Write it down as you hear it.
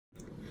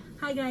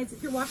Hi guys,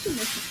 if you're watching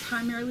this, it's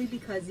primarily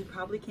because you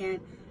probably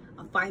can't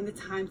find the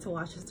time to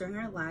watch us during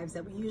our lives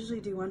that we usually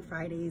do on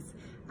Fridays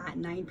at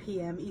 9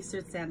 p.m.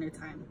 Eastern Standard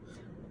Time.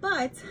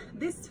 But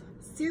this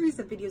series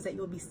of videos that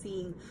you'll be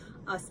seeing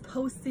us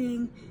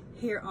posting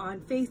here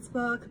on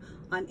Facebook,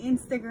 on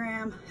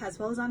Instagram, as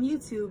well as on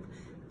YouTube,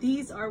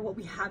 these are what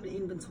we have in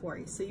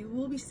inventory. So you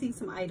will be seeing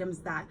some items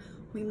that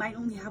we might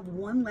only have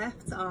one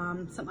left,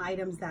 some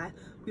items that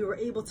we were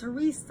able to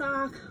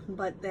restock,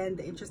 but then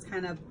the interest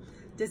kind of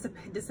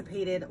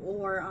dissipated,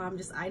 or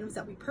just items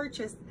that we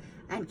purchased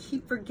and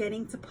keep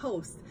forgetting to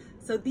post.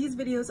 So these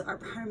videos are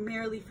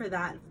primarily for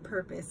that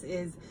purpose,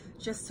 is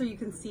just so you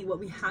can see what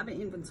we have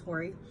in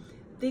inventory,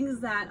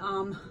 things that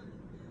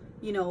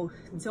you know,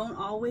 don't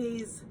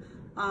always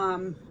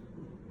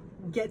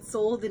get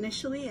sold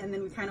initially, and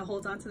then we kind of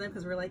hold on to them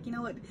because we're like, you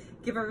know what,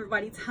 give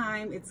everybody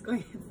time, it's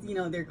going, you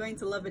know, they're going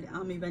to love it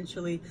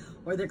eventually,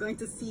 or they're going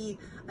to see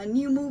a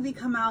new movie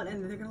come out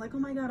and they're gonna like, oh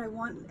my god, I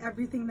want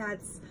everything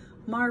that's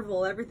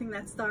Marvel, everything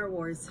that's Star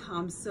Wars.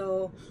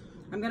 So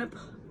I'm gonna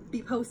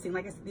be posting,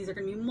 like I said, these are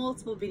gonna be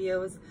multiple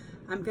videos.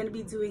 I'm gonna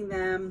be doing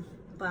them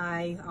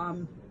by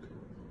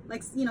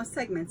like, you know,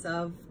 segments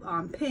of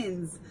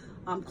pins,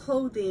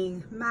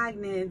 clothing,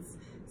 magnets.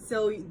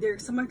 So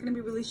some are going to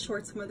be really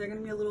short, some are going to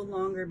be a little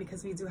longer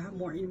because we do have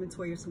more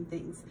inventory of some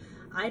things.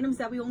 Items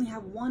that we only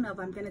have one of,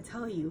 I'm going to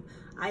tell you.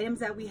 Items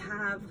that we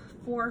have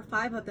 4 or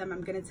 5 of them,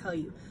 I'm going to tell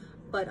you.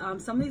 But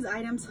some of these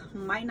items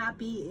might not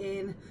be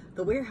in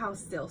the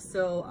warehouse still.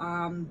 So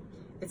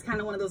it's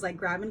kind of one of those like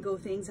grab and go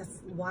things.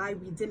 That's why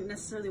we didn't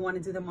necessarily want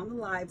to do them on the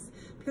lives,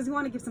 because we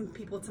want to give some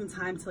people some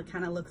time to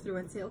kind of look through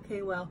and say,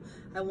 okay, well,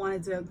 I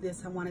want to do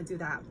this, I want to do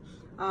that.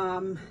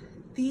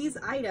 These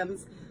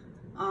items,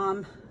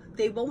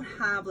 they won't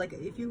have, like,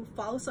 if you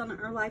follow us on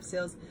our live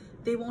sales,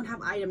 they won't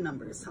have item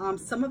numbers.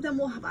 Some of them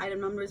will have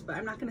item numbers, but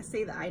I'm not going to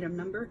say the item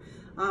number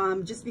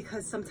just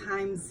because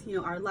sometimes, you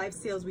know, our live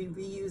sales, we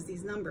reuse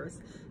these numbers.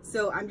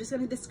 So I'm just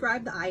going to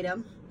describe the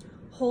item,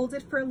 hold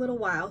it for a little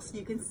while so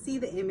you can see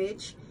the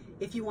image.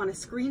 If you want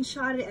to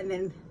screenshot it and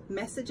then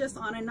message us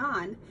on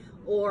INON,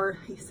 or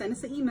send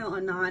us an email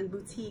on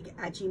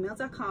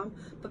inonboutique@gmail.com,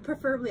 but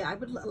preferably I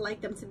would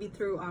like them to be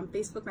through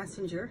Facebook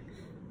Messenger.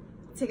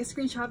 Take a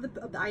screenshot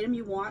of the item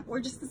you want,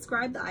 or just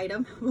describe the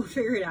item. We'll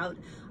figure it out,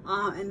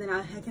 and then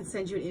I can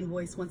send you an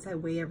invoice once I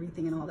weigh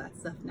everything and all that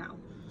stuff. Now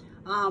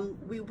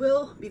we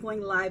will be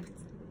going live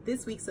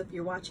this week, so if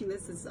you're watching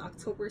this is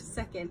October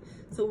 2nd,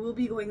 so we'll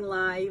be going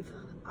live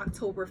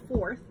October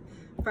 4th,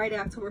 Friday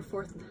October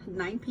 4th,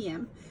 9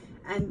 p.m.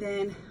 and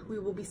then we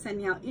will be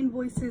sending out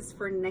invoices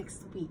for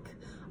next week.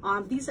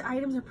 These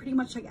items are pretty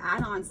much like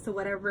add-ons to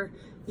whatever,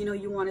 you know,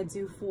 you want to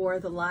do for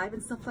the live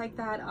and stuff like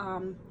that.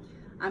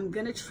 I'm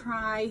gonna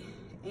try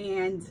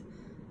and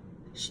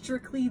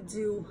strictly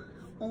do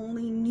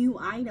only new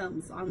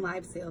items on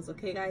live sales,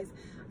 okay guys?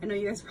 I know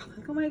you guys are probably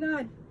like, oh my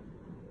god,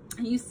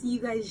 and you see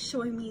you guys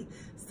showing me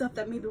stuff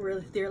that maybe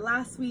were there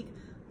last week,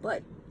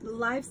 but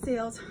live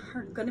sales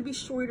are gonna be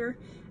shorter,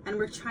 and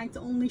we're trying to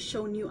only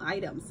show new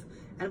items.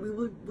 And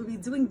we'll be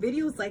doing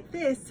videos like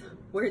this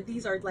where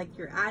these are like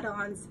your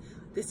add-ons.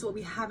 This is what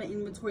we have in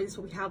inventory, this is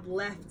what we have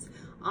left,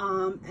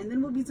 and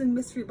then we'll be doing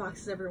mystery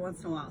boxes every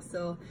once in a while.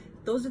 So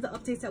those are the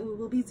updates that we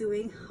will be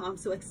doing.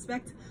 So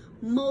expect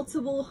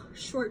multiple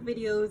short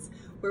videos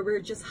where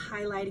we're just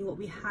highlighting what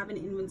we have in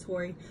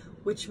inventory,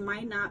 which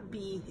might not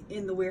be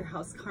in the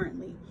warehouse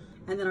currently.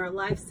 And then our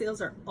live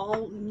sales are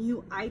all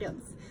new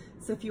items.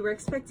 So if you were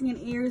expecting an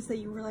airs that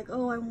you were like,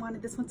 oh, I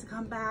wanted this one to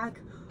come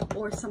back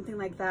or something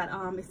like that,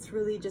 it's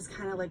really just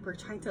kind of like we're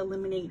trying to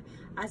eliminate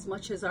as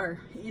much as our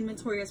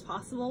inventory as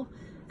possible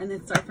and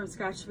then start from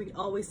scratch. So we can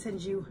always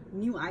send you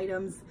new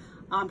items,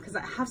 because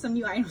I have some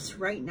new items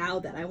right now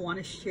that I want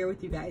to share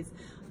with you guys,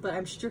 but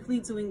I'm strictly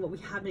doing what we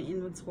have in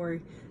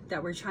inventory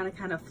that we're trying to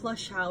kind of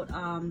flush out.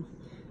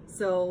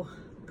 So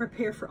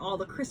prepare for all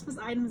the Christmas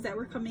items that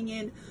were coming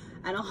in,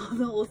 and all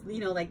those, you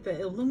know, like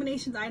the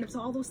illuminations items,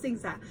 all those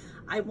things that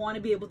I want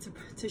to be able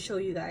to show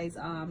you guys,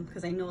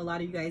 because I know a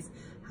lot of you guys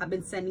have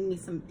been sending me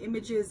some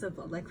images of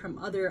like from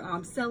other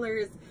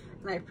sellers,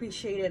 and I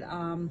appreciate it.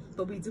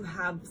 But we do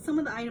have some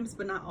of the items,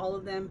 but not all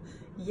of them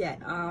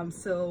yet.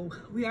 So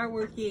we are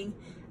working,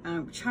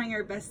 trying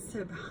our best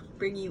to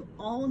bring you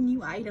all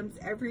new items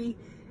every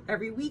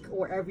week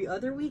or every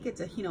other week.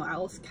 It's a, you know,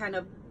 I'll kind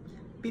of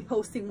be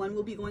posting when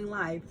we'll be going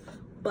live.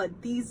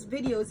 But these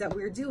videos that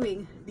we're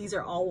doing, these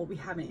are all what we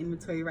have in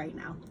inventory right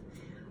now.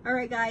 All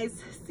right,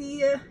 guys,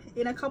 see you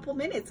in a couple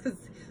minutes because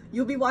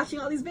you'll be watching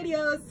all these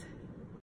videos.